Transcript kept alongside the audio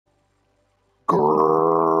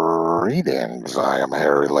Greetings, I am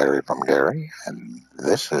Harry Larry from Gary, and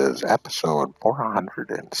this is episode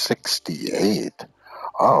 468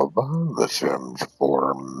 of The Sims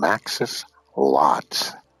for Maxis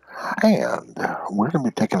Lots. And we're going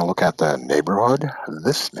to be taking a look at the neighborhood,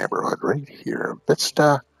 this neighborhood right here,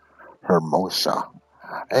 Vista Hermosa.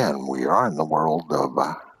 And we are in the world of,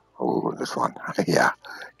 this one, yeah,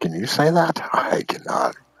 can you say that? I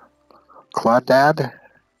cannot. Claudad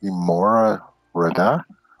Imora Rada?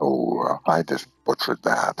 Oh, I just butchered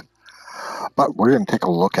that. But we're going to take a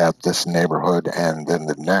look at this neighborhood, and then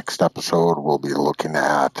the next episode we'll be looking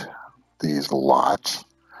at these lots.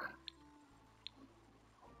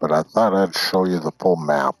 But I thought I'd show you the full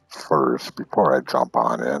map first before I jump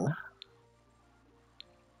on in.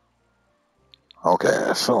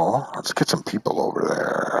 Okay, so let's get some people over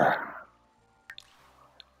there.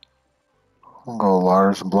 We'll go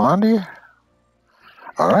Lars Blondie.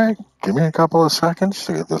 All right, give me a couple of seconds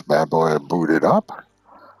to get this bad boy booted up.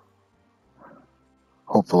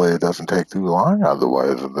 Hopefully it doesn't take too long,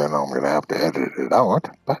 otherwise then I'm going to have to edit it out,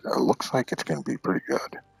 but it looks like it's going to be pretty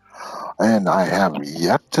good. And I have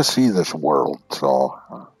yet to see this world, so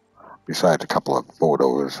besides a couple of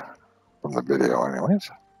photos from the video anyways.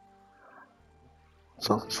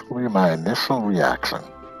 So this will be my initial reaction.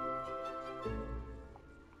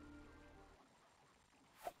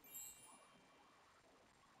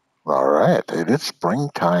 Alright, it is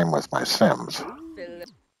springtime with my Sims.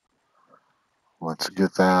 Let's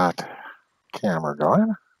get that camera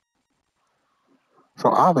going. So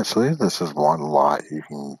obviously this is one lot you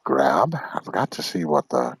can grab. I forgot to see what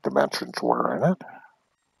the dimensions were in it.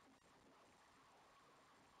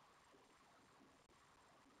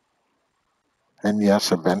 And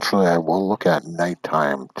yes, eventually I will look at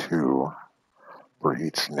nighttime too for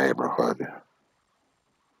each neighborhood.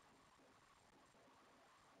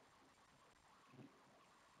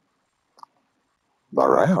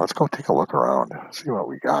 Alright, let's go take a look around, see what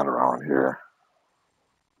we got around here.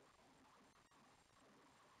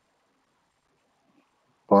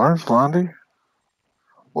 Lars, Blondie,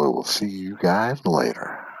 we will see you guys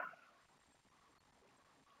later.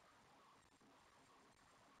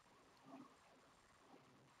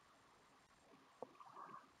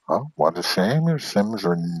 Well, what a shame your Sims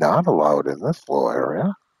are not allowed in this little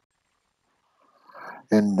area.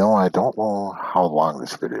 And no, I don't know how long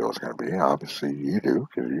this video is going to be. Obviously you do,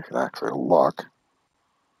 because you can actually look.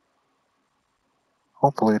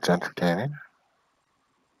 Hopefully it's entertaining.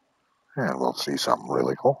 And we'll see something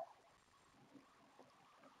really cool.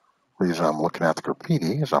 The reason I'm looking at the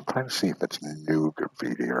graffiti is I'm trying to see if it's new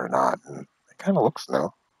graffiti or not. And it kind of looks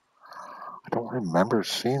new. I don't remember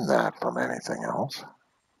seeing that from anything else.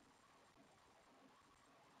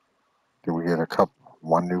 Did we get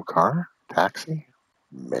one new car? Taxi?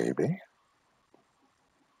 Maybe.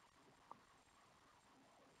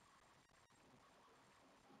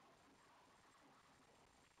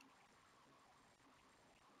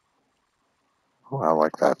 Oh, I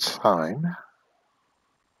like that sign.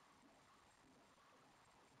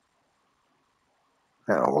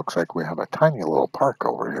 And it looks like we have a tiny little park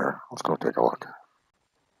over here. Let's go take a look.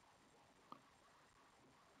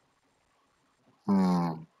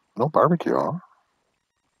 No barbecue, huh?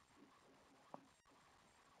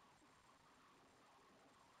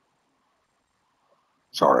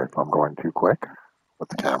 Sorry if I'm going too quick with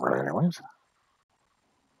the camera anyways.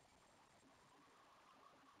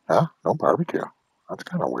 Yeah, no barbecue. That's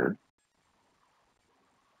kind of weird.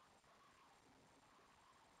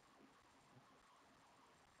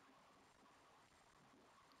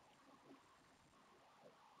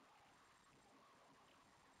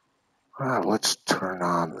 Let's turn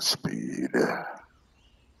on the speed.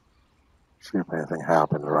 See if anything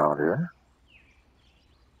happens around here.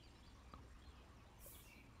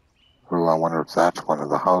 Ooh, I wonder if that's one of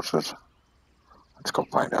the houses. Let's go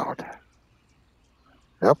find out.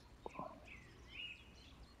 Yep.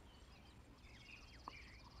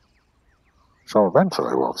 So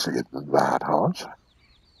eventually we'll see that house.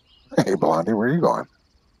 Hey, Blondie, where are you going?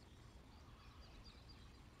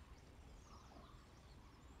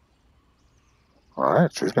 All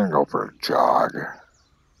right, she's going to go for a jog.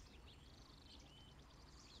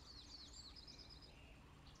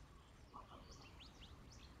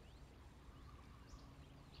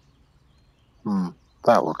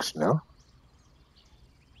 That looks new.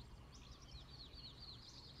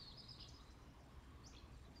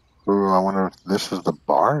 Ooh, I wonder if this is the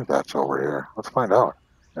bar that's over here. Let's find out.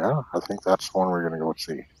 Yeah, I think that's the one we're going to go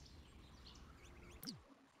see.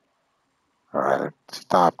 All right,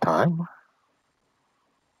 stop time.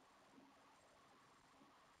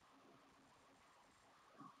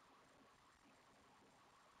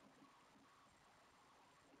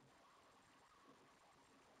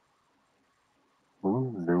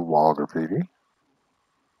 Ooh, new wall graffiti.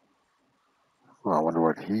 Well, I wonder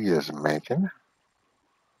what he is making.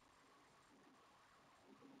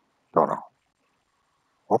 Don't know.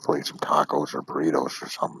 Hopefully some tacos or burritos or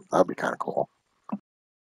something. That'd be kind of cool.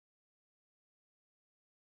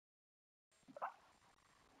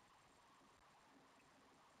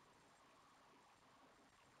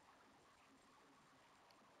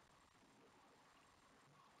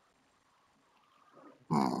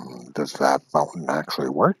 Does that fountain actually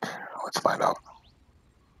work? Let's find out.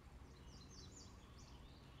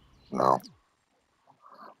 No.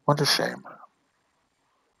 What a shame.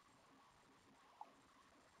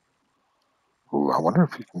 Ooh, I wonder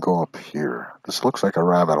if you can go up here. This looks like a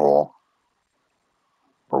rabbit hole.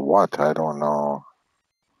 Or what? I don't know.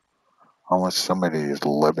 Unless somebody is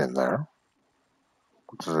living there,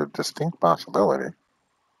 which is a distinct possibility.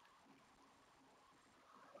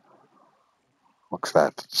 Looks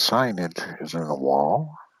that signage is in the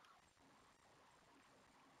wall.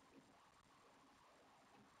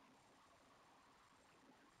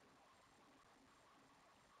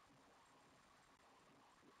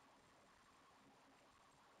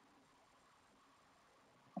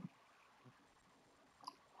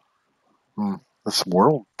 This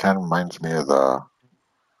world kind of reminds me of the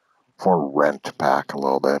For Rent pack a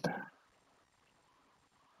little bit.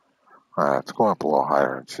 Let's go up a little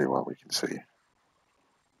higher and see what we can see.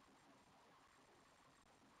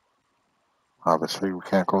 Obviously, we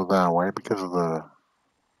can't go that way because of the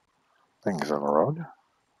things on the road.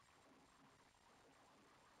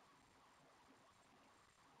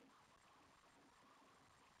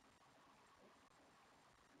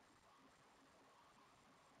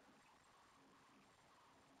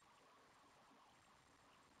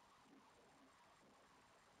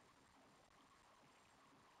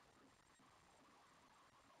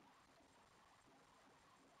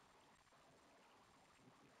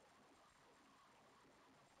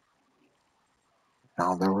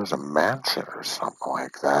 Now, there was a mansion or something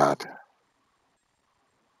like that.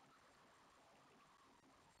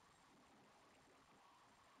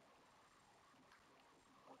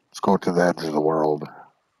 Let's go to the edge of the world.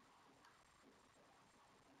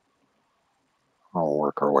 I'll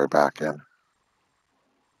work our way back in.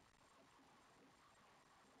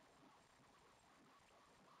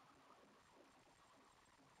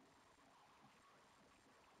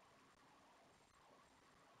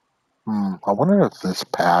 I wonder if this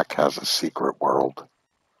pack has a secret world.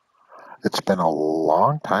 It's been a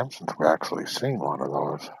long time since we actually seen one of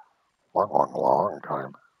those. Long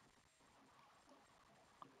time.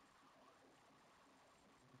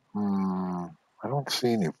 I don't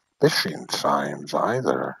see any fishing signs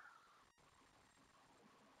either.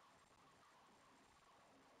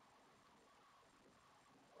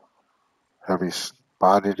 Have you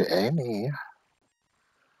spotted any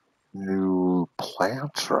new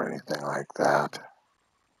plants or anything like that?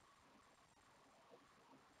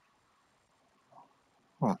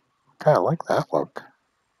 Kind of like that look.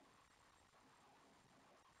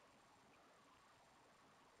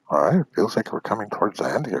 All right, feels like we're coming towards the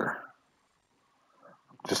end here.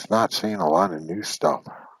 Just not seeing a lot of new stuff.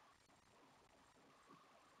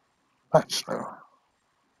 That's new.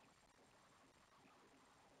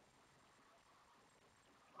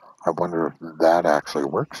 I wonder if that actually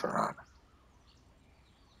works or not.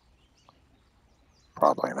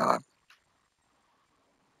 Probably not.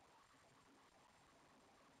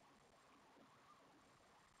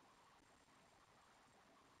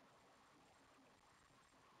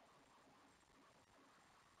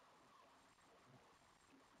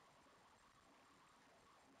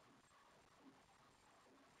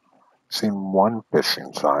 Seen one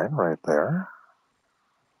fishing sign right there.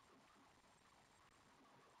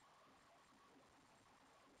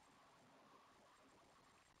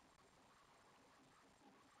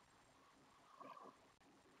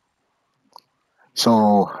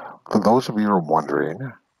 So, for those of you who are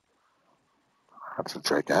wondering, that's a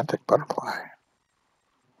gigantic butterfly.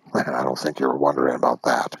 I don't think you were wondering about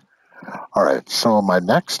that. All right, so my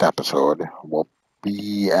next episode will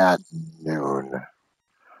be at noon.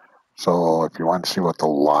 So if you want to see what the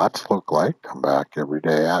lots look like, come back every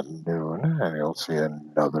day at noon and you'll see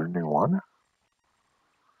another new one.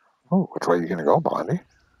 Oh, which way are you going to go, Blondie?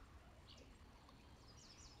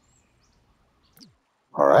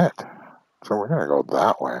 All right, so we're going to go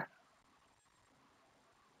that way.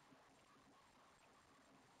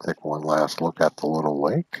 Take one last look at the little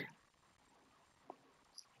lake.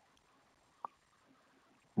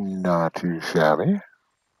 Not too shabby.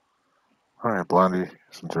 All right, Blondie,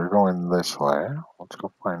 since you're going this way, let's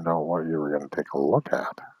go find out what you were going to take a look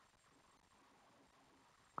at.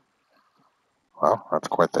 Well, that's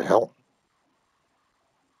quite the hill.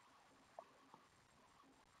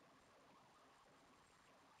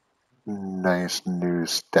 Nice new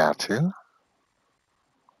statue.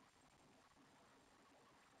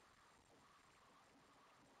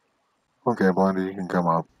 Okay, Blondie, you can come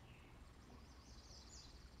up.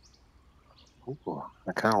 Ooh,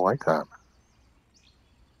 I kind of like that.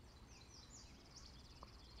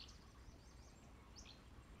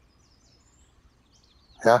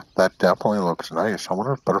 Yeah, that definitely looks nice. I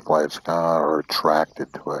wonder if butterflies are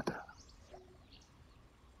attracted to it.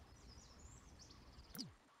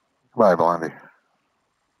 Goodbye, Blondie.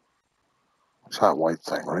 What's that white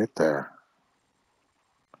thing right there?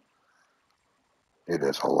 It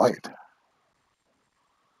is a light.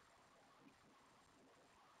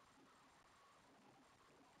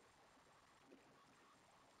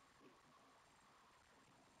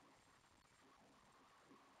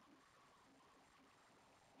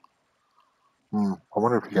 I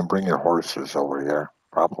wonder if you can bring your horses over here.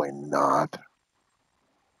 Probably not.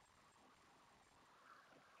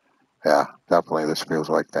 Yeah, definitely this feels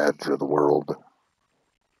like the edge of the world.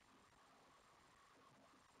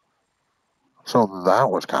 So that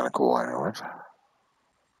was kind of cool anyways.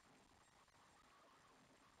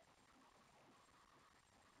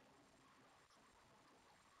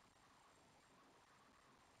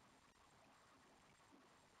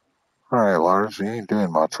 Alright, Lars, you ain't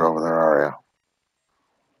doing much over there, are you?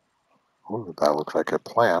 Ooh, that looks like a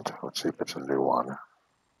plant. Let's see if it's a new one.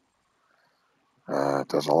 It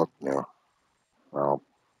doesn't look new. Well,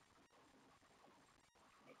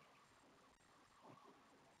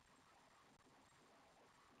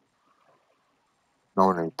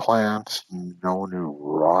 no new plants, no new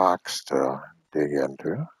rocks to dig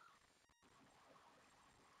into.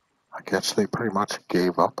 I guess they pretty much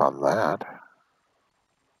gave up on that.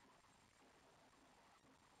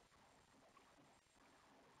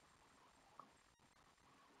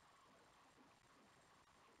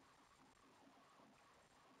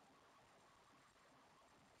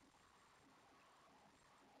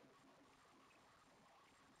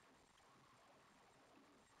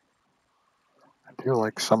 I do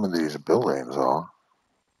like some of these buildings, though.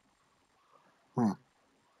 I'm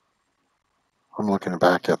looking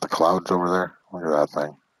back at the clouds over there. Look at that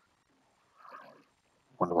thing.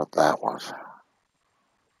 Wonder what that was.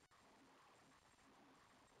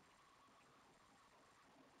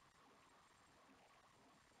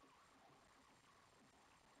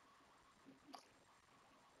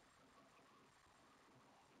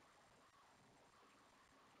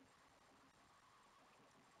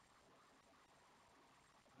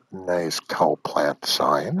 Nice cow plant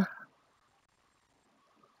sign.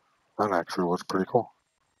 That actually was pretty cool.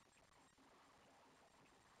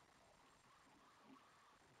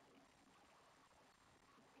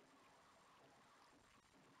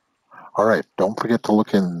 All right, don't forget to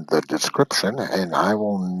look in the description, and I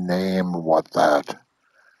will name what that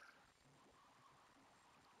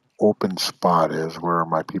open spot is where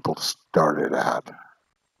my people started at.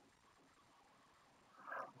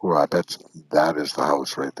 Ooh, I bet that is the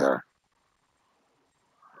house right there.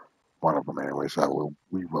 One of them, anyways. That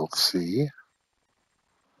we will see.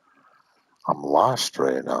 I'm lost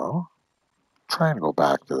right now. Trying to go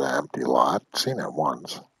back to the empty lot. Seen it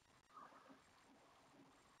once.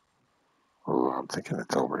 Ooh, I'm thinking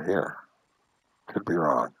it's over here. Could be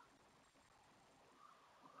wrong.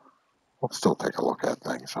 We'll still take a look at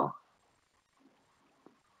things, though.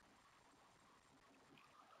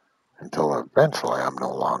 Until eventually I'm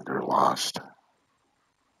no longer lost.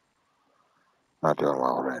 Not doing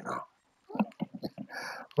well right now.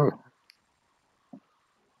 Ooh.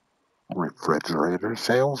 Refrigerator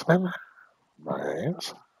salesman?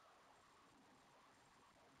 Nice.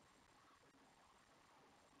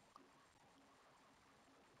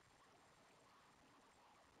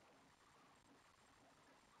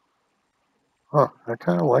 Huh, I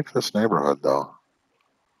kind of like this neighborhood, though.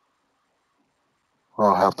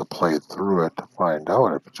 I'll have to play through it to find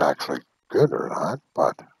out if it's actually good or not,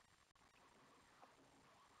 but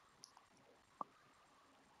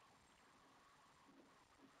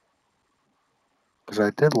because I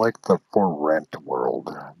did like the For Rent world.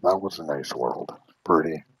 That was a nice world.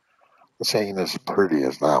 Pretty. This ain't as pretty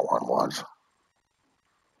as that one was.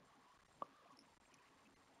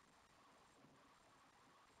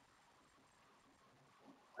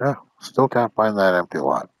 Yeah, still can't find that empty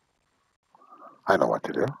lot. I know what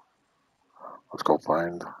to do. Let's go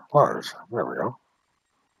find Lars. There we go.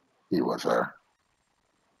 He was there.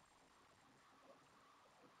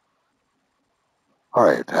 All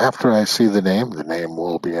right, after I see the name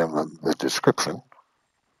will be in the description.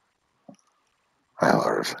 Hi,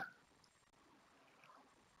 Lars.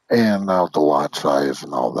 And now the lot size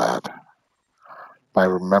and all that. If I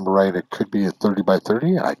remember right, it could be a 30 by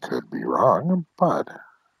 30. I could be wrong, but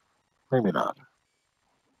maybe not.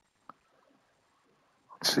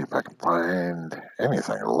 Let's see if I can find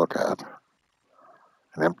anything to look at.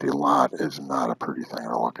 An empty lot is not a pretty thing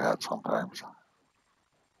to look at sometimes.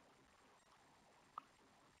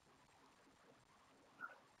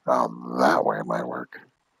 Now that way might work.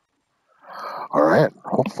 All right.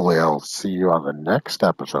 Hopefully I'll see you on the next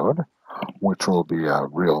episode, which will be a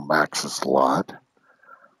real Maxis lot.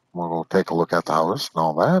 We'll take a look at the house and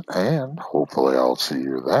all that, and hopefully I'll see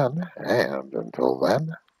you then. And until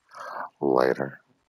then, later.